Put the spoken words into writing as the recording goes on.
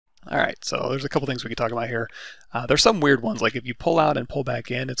All right, so there's a couple things we could talk about here. There's some weird ones, like if you pull out and pull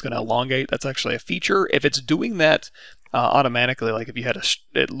back in, it's going to elongate. That's actually a feature. If it's doing that automatically, like if you had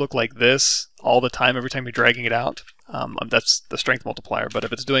it look like this all the time, every time you're dragging it out, that's the strength multiplier. But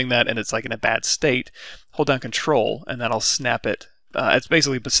if it's doing that and it's like in a bad state, hold down Control and that'll snap it. It's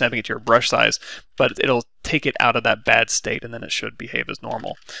basically snapping it to your brush size, but it'll take it out of that bad state and then it should behave as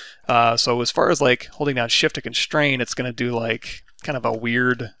normal. So as far as like holding down Shift to constrain, it's going to do like kind of a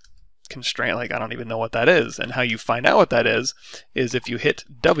weird constraint, like I don't even know what that is. And how you find out what that is if you hit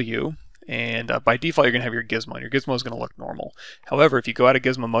W, and by default you're going to have your gizmo, and your gizmo is going to look normal. However, if you go out of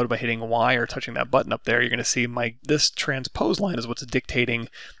gizmo mode by hitting Y or touching that button up there, you're going to see this transpose line is what's dictating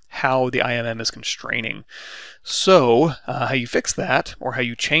how the IMM is constraining. So how you fix that, or how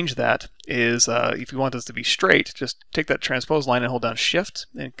you change that, is if you want this to be straight, just take that transpose line and hold down Shift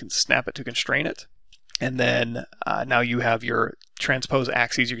and can snap it to constrain it. And then now you have your transpose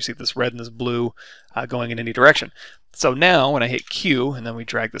axes. You can see this red and this blue going in any direction. So now when I hit Q and then we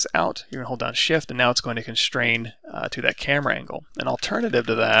drag this out, you're going to hold down Shift, and now it's going to constrain to that camera angle. An alternative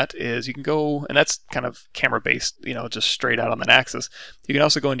to that is you can go, and that's kind of camera based, you know, just straight out on that axis. You can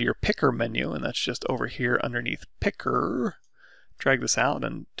also go into your picker menu, and that's just over here underneath picker. Drag this out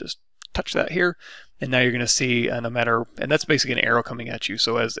and just touch that here. And now you're going to see no matter, and that's basically an arrow coming at you.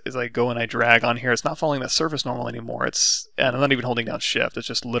 So as I go and I drag on here, it's not following that surface normal anymore. And I'm not even holding down Shift. It's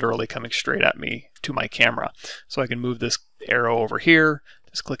just literally coming straight at me to my camera. So I can move this arrow over here,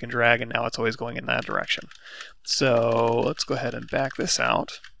 just click and drag, and now it's always going in that direction. So let's go ahead and back this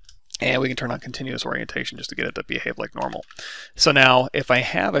out. And we can turn on continuous orientation just to get it to behave like normal. So now if I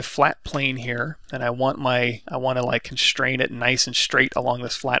have a flat plane here and I want to like constrain it nice and straight along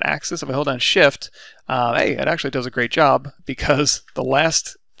this flat axis, if I hold down Shift, hey, it actually does a great job, because the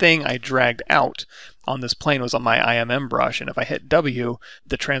last thing I dragged out on this plane was on my IMM brush, and if I hit W,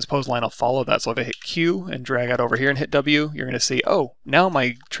 the transpose line will follow that. So if I hit Q and drag out over here and hit W, you're going to see, oh, now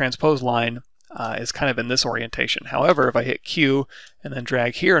my transpose line is kind of in this orientation. However, if I hit Q and then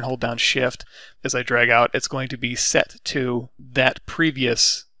drag here and hold down Shift, as I drag out, it's going to be set to that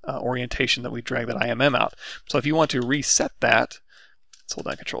previous orientation that we dragged that IMM out. So if you want to reset that, let's hold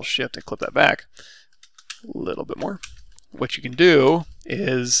down Control Shift and clip that back a little bit more. What you can do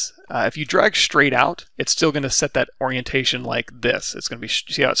is if you drag straight out, it's still going to set that orientation like this. It's going to be,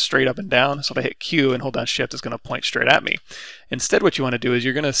 see how it's straight up and down? So if I hit Q and hold down Shift, it's going to point straight at me. Instead, what you want to do is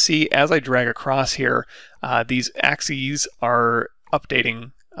you're going to see as I drag across here, these axes are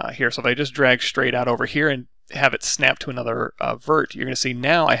updating here. So if I just drag straight out over here and have it snap to another vert, you're going to see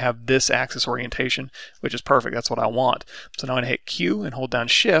now I have this axis orientation, which is perfect. That's what I want. So now I'm going to hit Q and hold down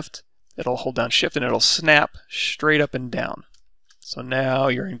Shift. It'll hold down Shift and it'll snap straight up and down. So now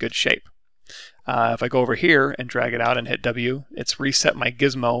you're in good shape. If I go over here and drag it out and hit W, it's reset my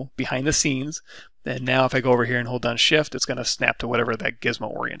gizmo behind the scenes. And now if I go over here and hold down Shift, it's going to snap to whatever that gizmo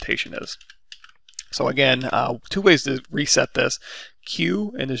orientation is. So again, two ways to reset this.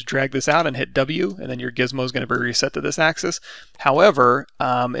 Q and just drag this out and hit W, and then your gizmo is going to be reset to this axis. However,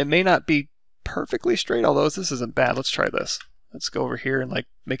 it may not be perfectly straight, although this isn't bad. Let's try this. Let's go over here and like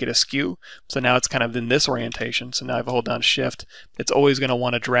make it askew. So now it's kind of in this orientation. So now if I hold down Shift, it's always going to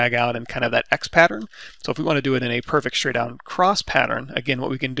want to drag out in kind of that X pattern. So if we want to do it in a perfect straight down cross pattern, again,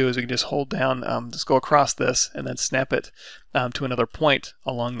 what we can do is we can just hold down, just go across this and then snap it to another point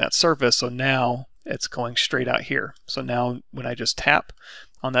along that surface. So now it's going straight out here. So now when I just tap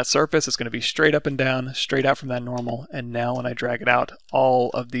on that surface, it's going to be straight up and down, straight out from that normal. And now when I drag it out, all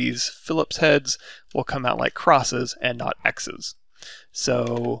of these Phillips heads will come out like crosses and not X's.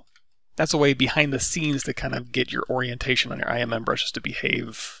 So that's a way behind the scenes to kind of get your orientation on your IMM brushes to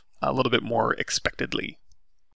behave a little bit more expectedly.